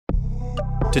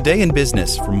Today in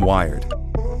Business from Wired.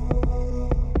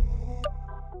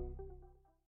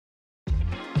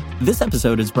 This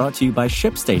episode is brought to you by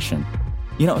ShipStation.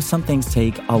 You know, some things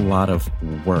take a lot of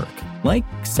work, like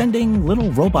sending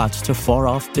little robots to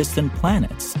far-off distant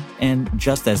planets. And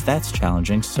just as that's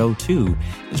challenging, so too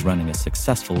is running a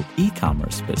successful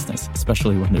e-commerce business,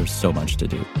 especially when there's so much to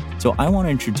do. So I want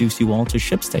to introduce you all to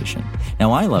ShipStation.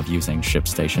 Now, I love using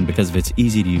ShipStation because of its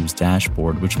easy-to-use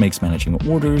dashboard, which makes managing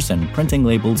orders and printing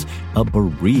labels a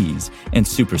breeze and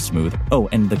super smooth. Oh,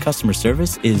 and the customer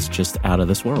service is just out of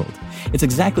this world. It's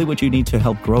exactly what you need to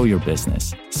help grow your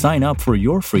business. Sign up for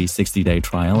your free 60-day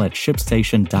trial at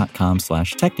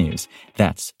shipstation.com/technews.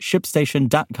 That's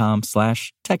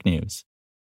shipstation.com/technews.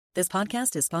 This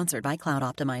podcast is sponsored by Cloud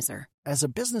Optimizer. As a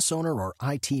business owner or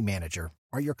IT manager,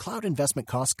 are your cloud investment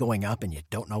costs going up and you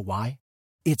don't know why?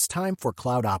 It's time for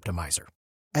Cloud Optimizer.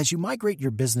 As you migrate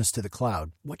your business to the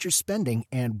cloud, what you're spending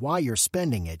and why you're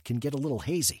spending it can get a little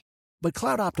hazy. But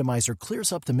Cloud Optimizer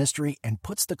clears up the mystery and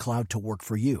puts the cloud to work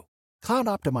for you. Cloud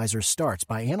Optimizer starts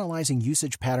by analyzing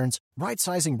usage patterns,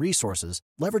 right-sizing resources,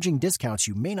 leveraging discounts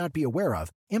you may not be aware of,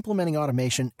 implementing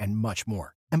automation, and much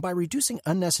more. And by reducing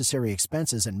unnecessary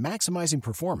expenses and maximizing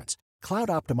performance, Cloud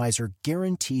Optimizer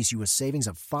guarantees you a savings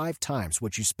of 5 times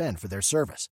what you spend for their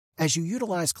service. As you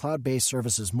utilize cloud-based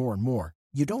services more and more,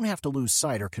 you don't have to lose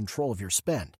sight or control of your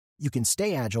spend. You can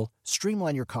stay agile,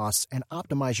 streamline your costs, and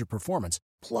optimize your performance,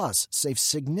 plus save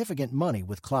significant money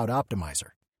with Cloud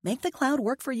Optimizer. Make the cloud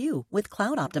work for you with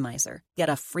Cloud Optimizer. Get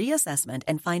a free assessment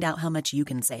and find out how much you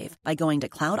can save by going to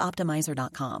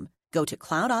cloudoptimizer.com. Go to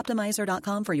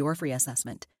cloudoptimizer.com for your free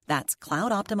assessment. That's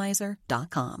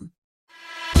cloudoptimizer.com.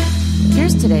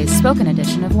 Here's today's spoken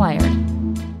edition of Wired.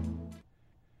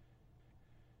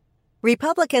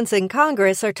 Republicans in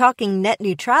Congress are talking net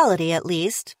neutrality, at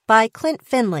least, by Clint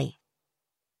Finley.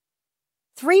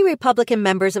 3 Republican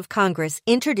members of Congress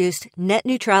introduced net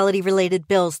neutrality-related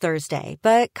bills Thursday,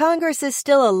 but Congress is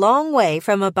still a long way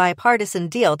from a bipartisan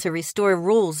deal to restore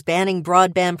rules banning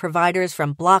broadband providers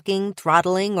from blocking,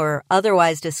 throttling, or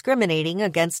otherwise discriminating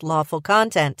against lawful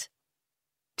content.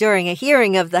 During a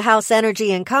hearing of the House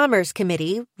Energy and Commerce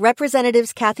Committee,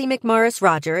 Representatives Cathy McMorris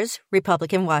Rodgers,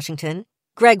 Republican Washington,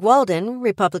 Greg Walden,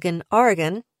 Republican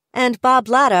Oregon, and Bob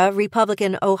Latta,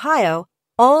 Republican Ohio,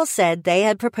 all said they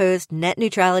had proposed net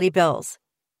neutrality bills.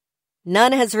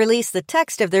 None has released the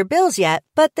text of their bills yet,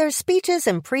 but their speeches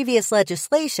and previous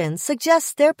legislation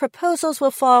suggest their proposals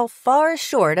will fall far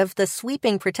short of the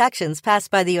sweeping protections passed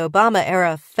by the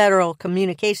Obama-era Federal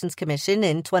Communications Commission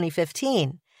in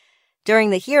 2015.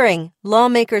 During the hearing,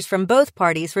 lawmakers from both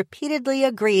parties repeatedly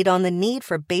agreed on the need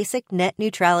for basic net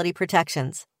neutrality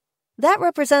protections. That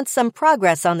represents some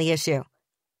progress on the issue.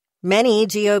 Many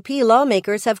GOP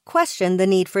lawmakers have questioned the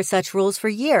need for such rules for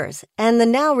years, and the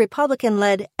now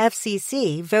Republican-led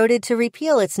FCC voted to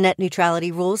repeal its net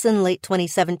neutrality rules in late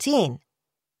 2017.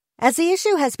 As the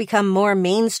issue has become more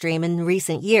mainstream in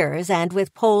recent years, and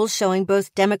with polls showing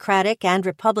both Democratic and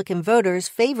Republican voters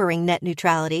favoring net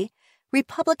neutrality,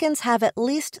 Republicans have at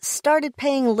least started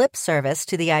paying lip service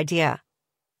to the idea.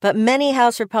 But many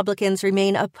House Republicans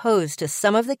remain opposed to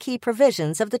some of the key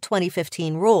provisions of the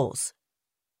 2015 rules.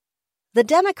 The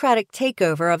Democratic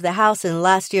takeover of the House in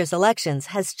last year's elections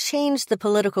has changed the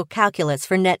political calculus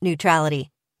for net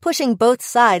neutrality, pushing both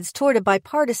sides toward a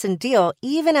bipartisan deal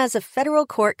even as a federal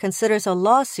court considers a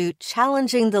lawsuit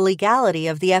challenging the legality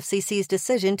of the FCC's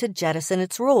decision to jettison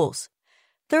its rules.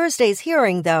 Thursday's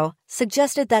hearing, though,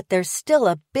 suggested that there's still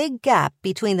a big gap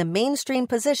between the mainstream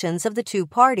positions of the two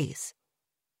parties.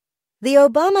 The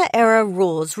Obama-era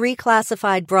rules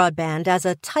reclassified broadband as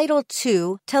a Title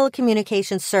II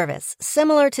telecommunications service,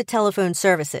 similar to telephone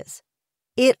services.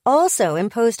 It also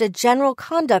imposed a general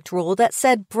conduct rule that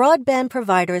said broadband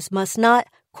providers must not,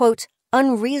 quote,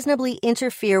 unreasonably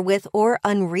interfere with or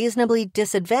unreasonably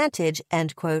disadvantage,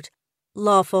 end quote,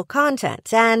 lawful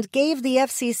content, and gave the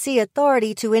FCC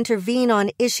authority to intervene on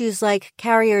issues like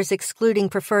carriers excluding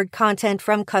preferred content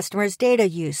from customers' data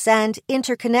use and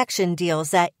interconnection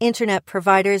deals that Internet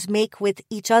providers make with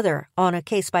each other on a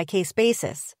case-by-case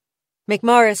basis.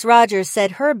 McMorris Rodgers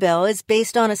said her bill is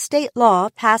based on a state law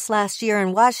passed last year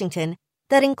in Washington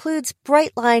that includes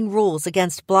bright-line rules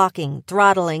against blocking,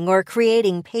 throttling, or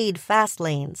creating paid fast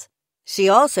lanes. She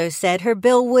also said her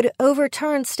bill would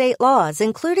overturn state laws,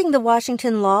 including the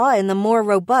Washington law and the more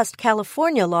robust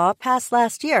California law passed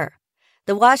last year.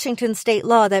 The Washington state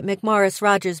law that McMorris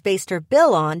Rodgers based her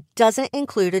bill on doesn't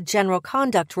include a general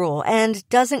conduct rule and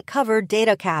doesn't cover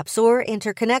data caps or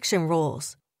interconnection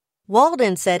rules.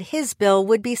 Walden said his bill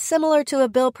would be similar to a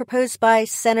bill proposed by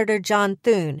Senator John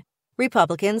Thune,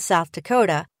 Republican, South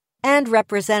Dakota, and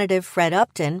Representative Fred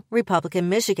Upton, Republican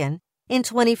Michigan, in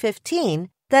 2015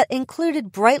 that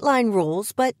included bright-line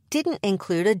rules but didn't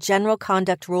include a general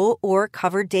conduct rule or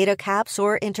covered data caps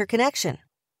or interconnection.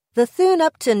 The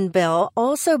Thune-Upton bill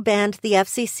also banned the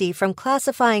FCC from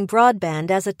classifying broadband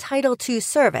as a Title II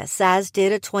service, as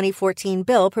did a 2014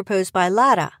 bill proposed by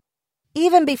Latta.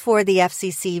 Even before the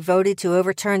FCC voted to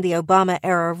overturn the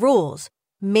Obama-era rules,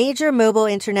 major mobile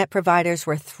internet providers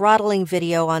were throttling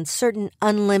video on certain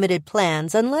unlimited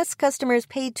plans unless customers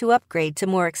paid to upgrade to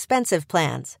more expensive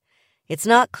plans. It's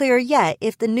not clear yet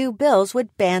if the new bills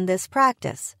would ban this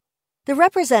practice. The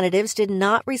representatives did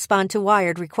not respond to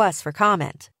Wired requests for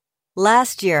comment.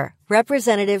 Last year,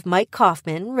 Representative Mike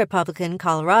Kaufman, Republican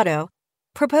Colorado,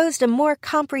 proposed a more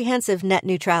comprehensive net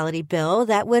neutrality bill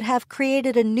that would have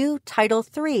created a new Title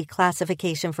III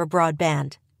classification for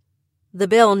broadband. The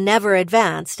bill never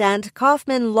advanced, and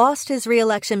Kaufman lost his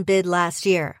re-election bid last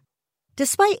year.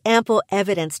 Despite ample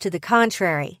evidence to the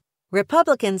contrary,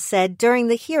 Republicans said during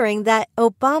the hearing that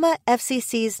Obama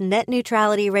FCC's net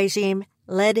neutrality regime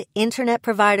led internet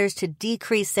providers to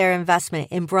decrease their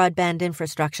investment in broadband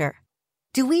infrastructure.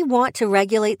 Do we want to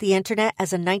regulate the internet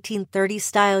as a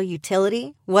 1930s-style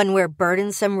utility, one where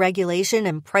burdensome regulation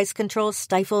and price controls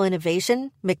stifle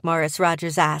innovation? McMorris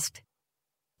Rodgers asked.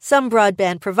 Some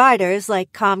broadband providers,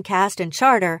 like Comcast and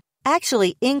Charter,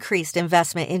 actually increased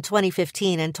investment in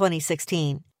 2015 and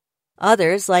 2016.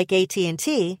 Others, like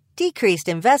AT&T, decreased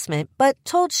investment but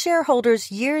told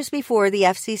shareholders years before the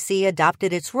FCC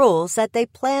adopted its rules that they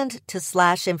planned to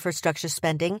slash infrastructure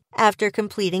spending after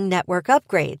completing network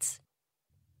upgrades.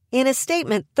 In a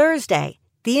statement Thursday,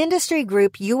 the industry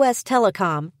group U.S.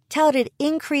 Telecom touted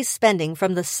increased spending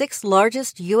from the 6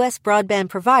 largest U.S. broadband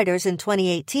providers in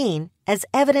 2018 as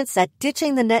evidence that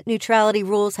ditching the net neutrality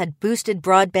rules had boosted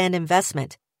broadband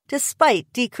investment,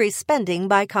 despite decreased spending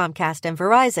by Comcast and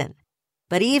Verizon.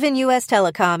 But even U.S.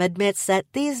 Telecom admits that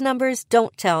these numbers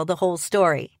don't tell the whole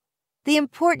story. The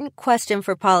important question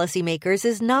for policymakers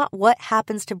is not what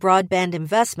happens to broadband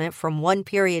investment from one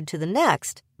period to the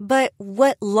next, but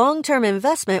what long-term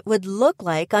investment would look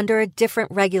like under a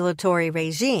different regulatory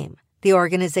regime, the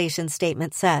organization's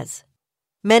statement says.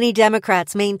 Many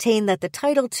Democrats maintain that the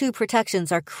Title II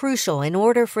protections are crucial in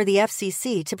order for the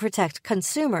FCC to protect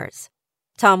consumers.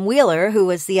 Tom Wheeler, who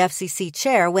was the FCC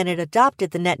chair when it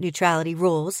adopted the net neutrality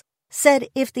rules, said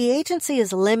if the agency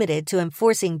is limited to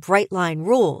enforcing bright-line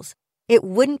rules, it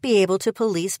wouldn't be able to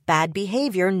police bad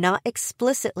behavior not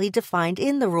explicitly defined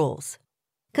in the rules.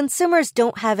 Consumers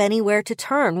don't have anywhere to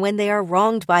turn when they are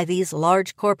wronged by these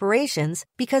large corporations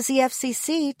because the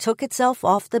FCC took itself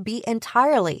off the beat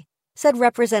entirely, said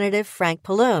Representative Frank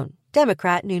Pallone,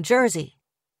 Democrat, New Jersey.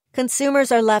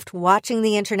 Consumers are left watching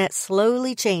the internet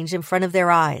slowly change in front of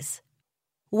their eyes.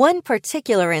 One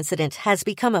particular incident has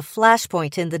become a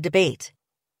flashpoint in the debate.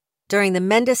 During the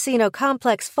Mendocino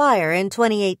Complex fire in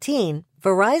 2018,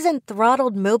 Verizon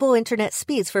throttled mobile internet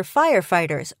speeds for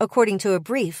firefighters, according to a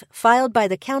brief filed by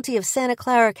the County of Santa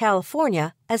Clara,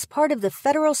 California, as part of the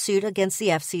federal suit against the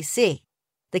FCC.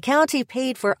 The county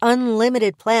paid for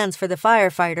unlimited plans for the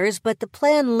firefighters, but the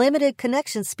plan limited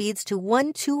connection speeds to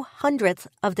 1/200th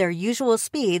of their usual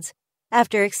speeds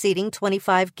after exceeding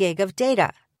 25 gig of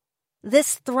data.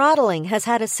 This throttling has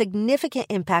had a significant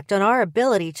impact on our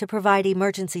ability to provide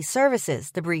emergency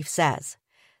services, the brief says.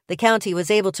 The county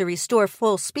was able to restore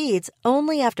full speeds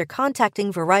only after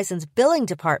contacting Verizon's billing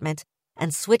department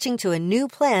and switching to a new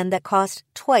plan that cost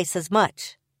twice as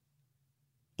much.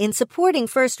 In supporting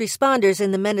first responders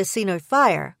in the Mendocino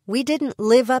fire, we didn't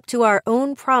live up to our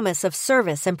own promise of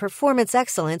service and performance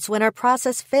excellence when our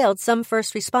process failed some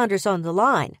first responders on the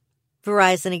line,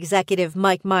 Verizon executive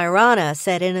Mike Majorana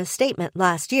said in a statement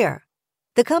last year.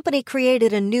 The company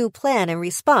created a new plan in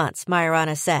response,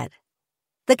 Majorana said.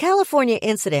 The California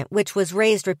incident, which was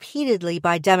raised repeatedly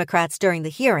by Democrats during the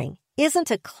hearing,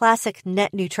 isn't a classic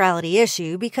net neutrality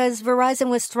issue because Verizon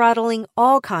was throttling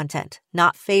all content,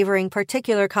 not favoring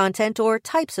particular content or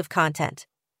types of content.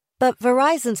 But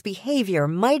Verizon's behavior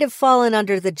might have fallen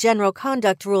under the general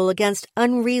conduct rule against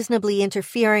unreasonably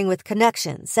interfering with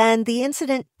connections, and the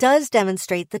incident does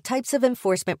demonstrate the types of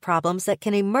enforcement problems that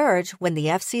can emerge when the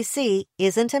FCC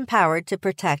isn't empowered to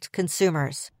protect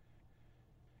consumers.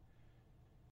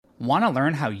 Want to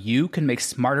learn how you can make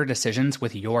smarter decisions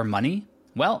with your money?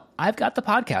 Well, I've got the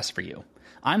podcast for you.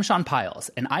 I'm Sean Piles,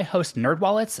 and I host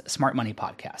NerdWallet's Smart Money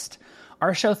Podcast.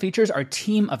 Our show features our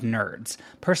team of nerds,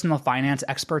 personal finance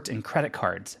experts in credit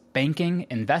cards, banking,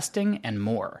 investing, and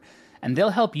more. And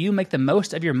they'll help you make the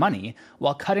most of your money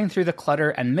while cutting through the clutter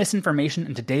and misinformation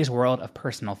in today's world of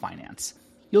personal finance.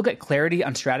 You'll get clarity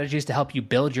on strategies to help you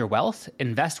build your wealth,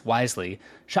 invest wisely,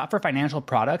 shop for financial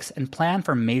products, and plan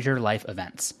for major life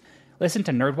events. Listen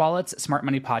to NerdWallet's Smart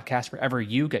Money Podcast wherever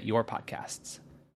you get your podcasts.